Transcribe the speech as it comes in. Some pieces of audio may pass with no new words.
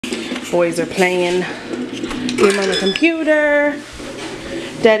Boys are playing game on the computer.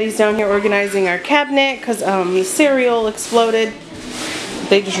 Daddy's down here organizing our cabinet because the cereal exploded.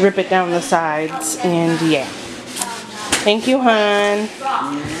 They just rip it down the sides, and yeah. Thank you, hon.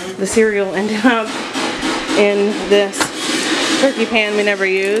 The cereal ended up in this turkey pan we never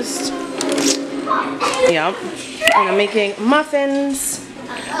used. Yep. And I'm making muffins,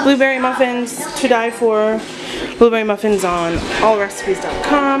 blueberry muffins to die for. Blueberry muffins on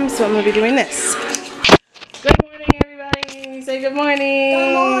allrecipes.com. So I'm going to be doing this. Good morning, everybody. Say good morning.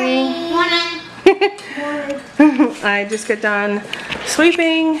 Good morning. I just got done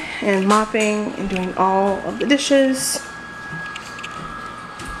sweeping and mopping and doing all of the dishes.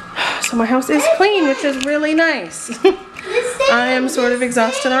 So my house is clean, which is really nice. I am sort of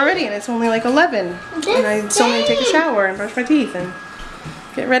exhausted already, and it's only like 11. And I still need to take a shower and brush my teeth and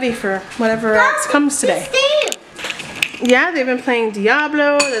get ready for whatever else comes today. Yeah, they've been playing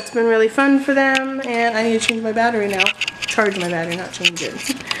Diablo. That's been really fun for them. And I need to change my battery now. Charge my battery, not change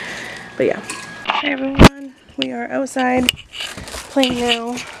it. But yeah. Hey everyone. We are outside playing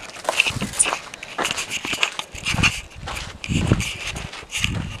now.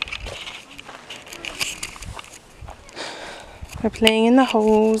 We're playing in the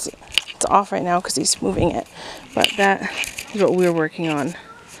hose. It's off right now because he's moving it. But that is what we're working on.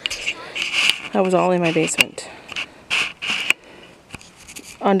 That was all in my basement.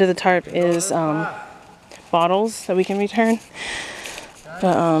 Under the tarp is bottles that we can return.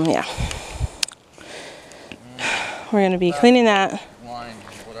 But yeah. We're going to be cleaning that.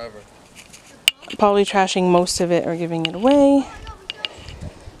 Probably trashing most of it or giving it away.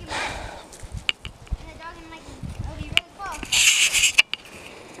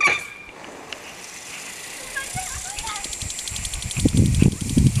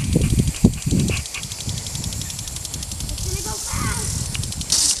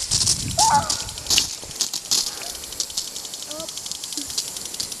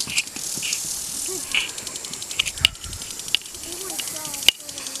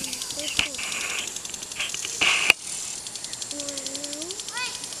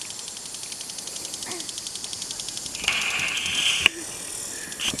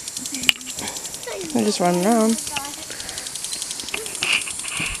 They're just running around.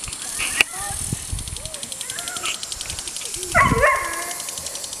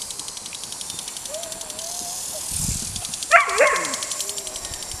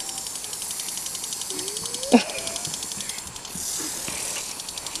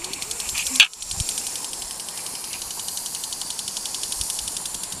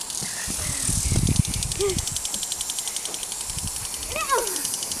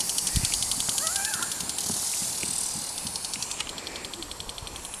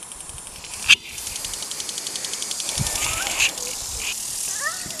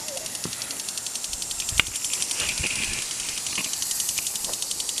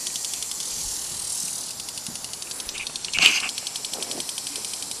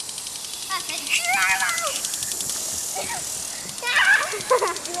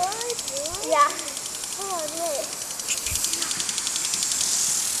 Yeah.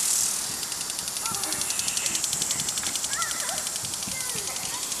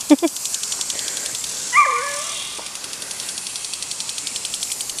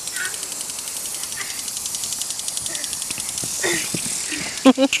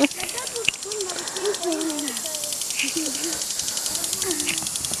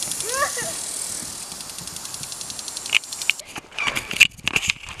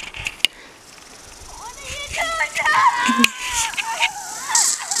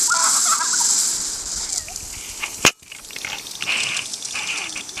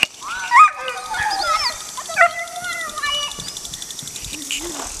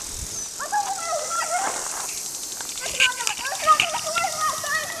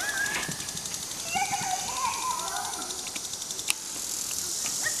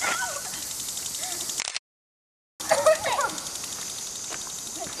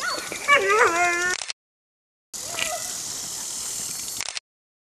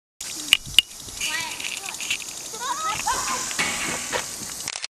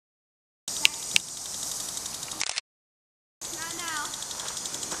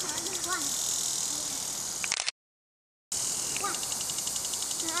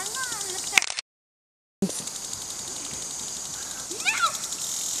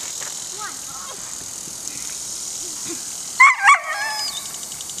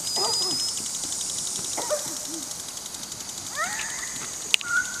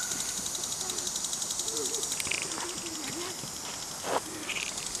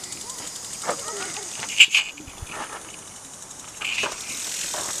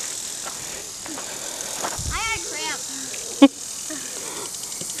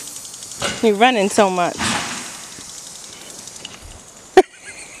 You're running so much.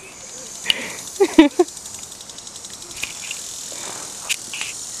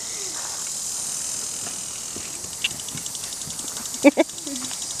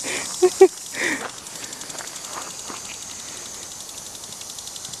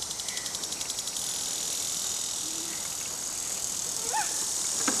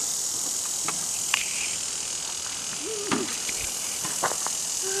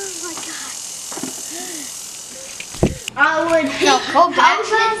 I would hit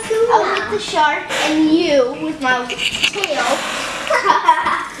the shark and you with my tail,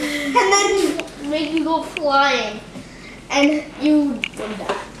 and then make you go flying, and you would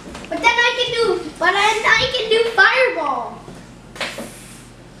die. But then I can do fireball.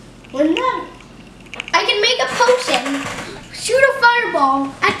 Wouldn't that? I can make a potion, shoot a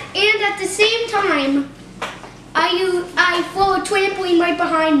fireball, and at the same time, I throw a trampoline right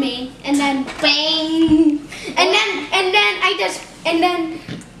behind me, and then bang, and then I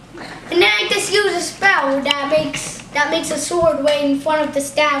just use a spell that makes a sword right in front of the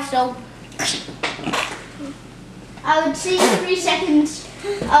staff. So I would see 3 seconds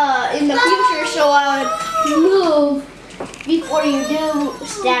in the future, so I would move before you do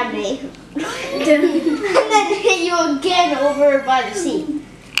stab me, and then hit you again over by the sea.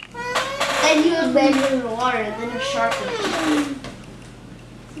 Then you would land in the water, and then a shark would eat you.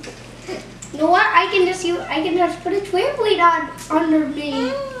 You know what? I can just put a trampoline under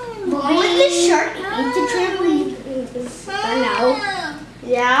me. Would the shark eat the trampoline? No.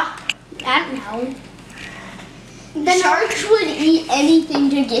 Yeah. I don't know. The sharks would eat anything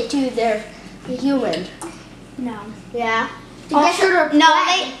to get to their human. No. Yeah.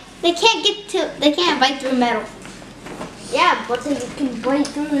 They can't they can't bite through metal. Yeah, but they can bite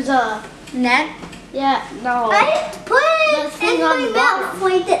through the net? Yeah, no. I put it in my mouth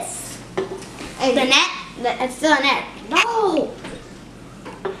like this. And the net? It's the net. No.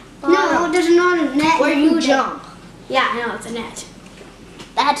 No, there's not a net. Where you jump. Yeah, I know, it's a net.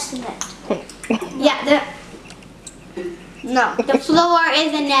 That's the net. Yeah, no, the floor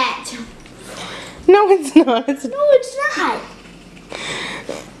is a net. No, it's not. No, it's not.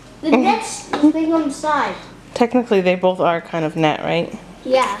 The net's the thing on the side. Technically, they both are kind of net, right?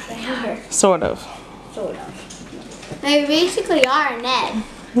 Yeah, they are. Sort of. Sort of. They basically are a net.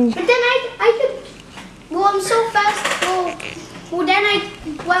 But then I could. Well, I'm so fast. Well,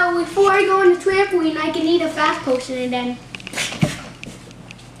 before I go on the trampoline, I can eat a fast potion and then.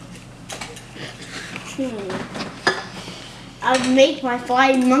 I'd make my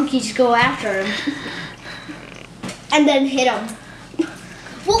flying monkeys go after him, and then hit him.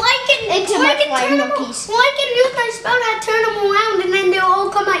 Well, I can use my spell to turn them around, and then they'll all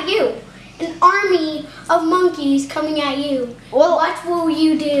come at you. An army of monkeys coming at you. Well, what will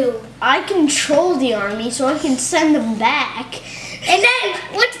you do? I control the army, so I can send them back. And then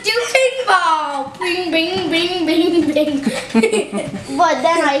let's do ping pong. Bing, bing, bing, bing, bing. But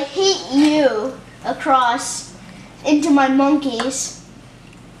then I hit you across into my monkeys,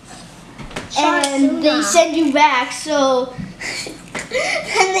 and they send you back. So.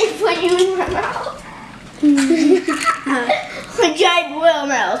 And they put you in my mouth. A giant whale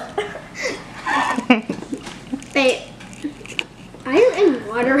mouth. Wait, I'm in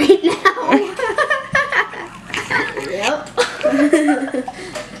water right now. Yep.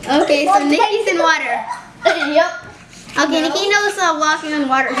 Okay, so Nikki's in water. Yep. Okay, no. Nikki knows walking on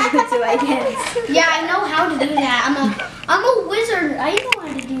water too, I guess. Yeah, I know how to do that. I'm a wizard. I know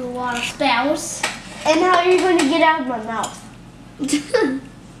how to do a lot of spells. And how are you going to get out of my mouth?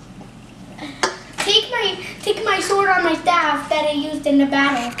 Take my sword on my staff that I used in the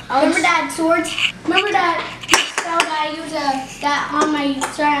battle. Remember that sword? Remember that spell that I used on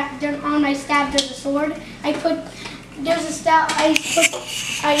my staff? There's a sword. I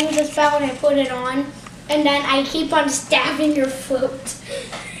use a spell and I put it on, and then I keep on stabbing your foot.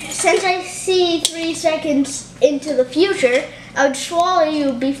 Since I see 3 seconds into the future, I would swallow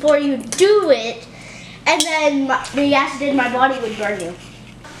you before you do it. And then the acid in my body would burn you.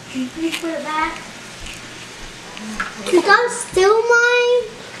 Can you put it back? Is that still mine?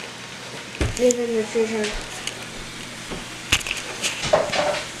 Even the treasure.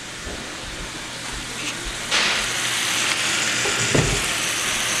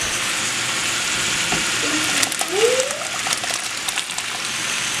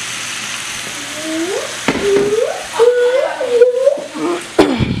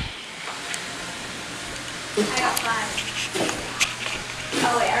 I got 5.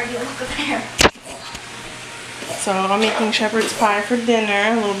 Oh wait, I already looked over there. So I'm making shepherd's pie for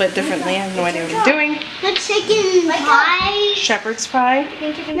dinner a little bit differently. I have no idea what I'm doing. The chicken pie. Shepherd's pie?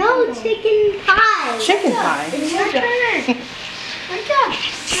 No, chicken pie. Chicken pie. It's your turn. Your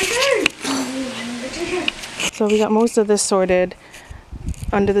turn. So we got most of this sorted.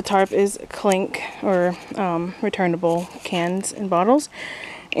 Under the tarp is clink or returnable cans and bottles.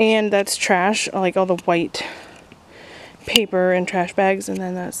 And that's trash, like all the white paper and trash bags, and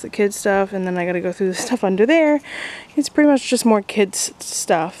then that's the kids stuff, and then I gotta go through the stuff under there. It's pretty much just more kids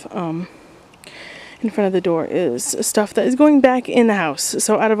stuff. In front of the door is stuff that is going back in the house.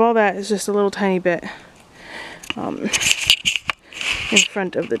 So out of all that is just a little tiny bit in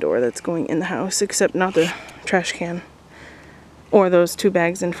front of the door that's going in the house, except not the trash can or those 2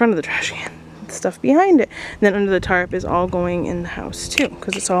 bags in front of the trash can. Stuff behind it. And then under the tarp is all going in the house too,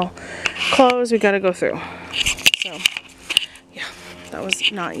 because it's all closed. We gotta go through. So yeah, that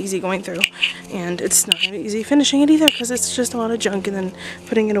was not easy going through, and it's not gonna be easy finishing it either, because it's just a lot of junk and then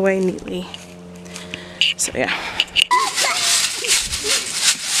putting it away neatly. So yeah.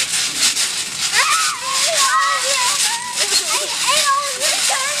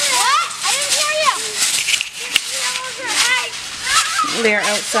 They're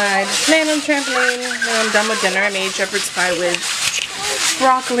outside playing on the trampoline. When I'm done with dinner, I made shepherd's pie with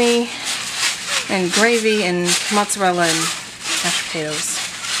broccoli and gravy and mozzarella and mashed potatoes.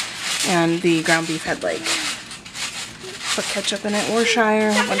 And the ground beef had like put ketchup in it, Worcestershire,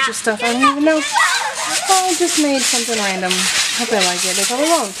 a bunch of stuff. I don't even know. Oh, I just made something random. Hope they like it. They probably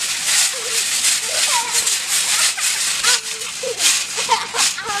won't.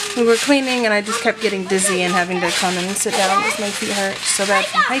 We were cleaning and I just kept getting dizzy and having to come and sit down because my feet hurt so bad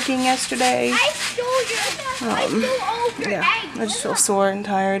from hiking yesterday. Yeah, I just feel sore and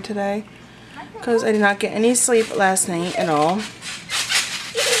tired today because I did not get any sleep last night at all.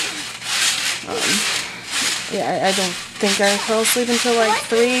 Yeah, I don't think I fell asleep until like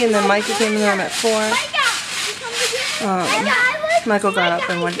 3, and then Micah came in the room at 4. Michael got up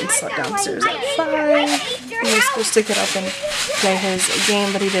and went and slept downstairs at 5. He was supposed to get up and play his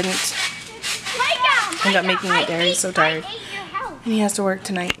game, but he didn't. Ended up making it there. He's so tired. And he has to work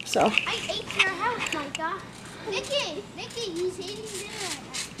tonight, so. I ate your house, Micah. Nikki, he's eating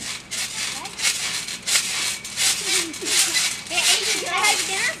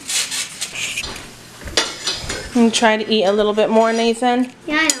dinner. You try to eat a little bit more, Nathan?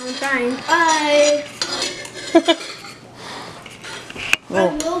 Yeah, I know, I'm trying. I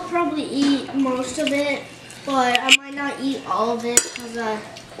will probably eat most of it, but I might not eat all of it because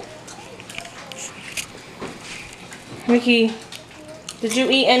Nikki, did you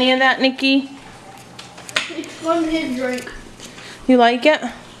eat any of that, Nikki? it's fun to drink. You like it?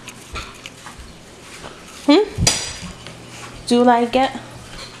 Do you like it?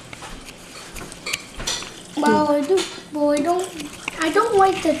 Well, I do. Well, I don't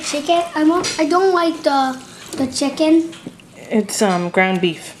like the chicken. I don't like the chicken. It's ground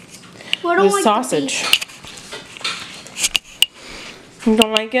beef. Well, I don't With like sausage. You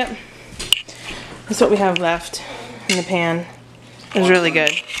don't like it? That's what we have left in the pan. It was really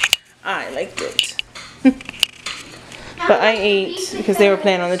good. I liked it. But I ate because they were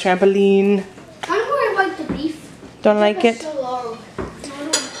playing on the trampoline. I don't really like the beef. Don't like it? So long.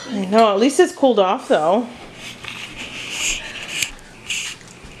 I know, at least it's cooled off though.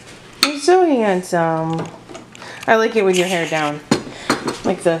 You're so handsome. I like it with your hair down.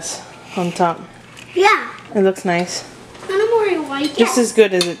 Like this, on top. Yeah. It looks nice. I don't really like it. Just as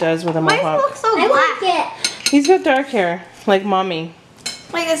good as it does with a Mine mohawk. looks so black. I like it. He's got dark hair, like mommy.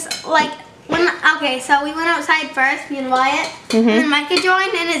 Like this, okay, so we went outside first, me and Wyatt, and then Micah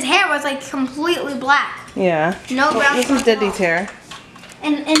joined, and his hair was like completely black. Yeah. No brown. This is Daddy's hair.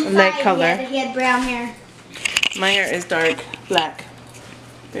 And inside Light color. he had brown hair. My hair is dark black.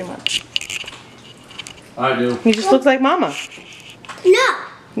 Pretty much. I do. He just looks like mama. No.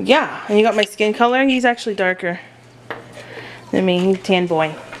 Yeah, and you got my skin color. He's actually darker than me. He's a tan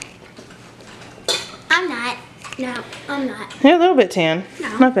boy. I'm not. No, I'm not. Yeah, a little bit tan.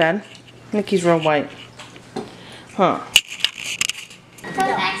 No. Not bad. Nikki's real white. Huh. Because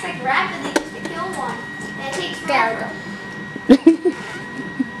it acts like rapidly just to kill one. And it takes forever.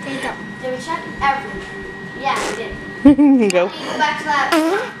 They were checking everything. Yeah, I did. Go. Go back to that.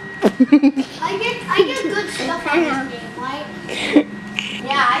 I get good stuff on this game, right?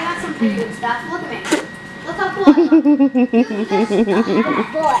 Yeah, I got some pretty good stuff. Look at me. Look how cool I look.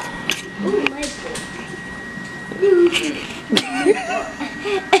 Boy. Ooh, my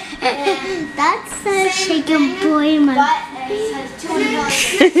That's a shaken boy, my. But it says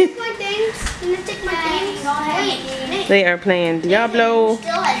 200 Take my things. Can you take my things? Wait. They are playing Diablo.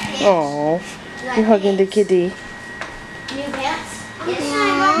 Still has Oh, you're hugging the kitty.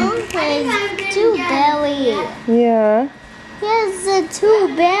 There's two belly. Yeah. Here's the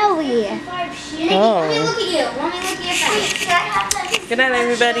two belly. Oh. Let me look at you. Let me look at your face. Good night,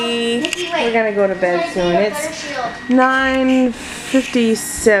 everybody. Nikki, We're wait. gonna go to bed soon. It's Better shield.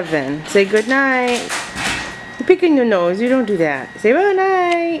 9:57. Say good night. You're picking your nose. You don't do that. Say good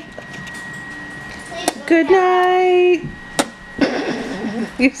night. Good night.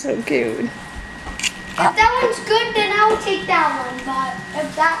 You're so cute. If that one's good, then I'll take that one. But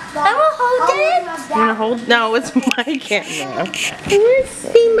if that, I will hold it. You wanna hold? No, it's my camera. I want to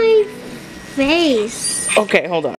see my face. Okay, hold on.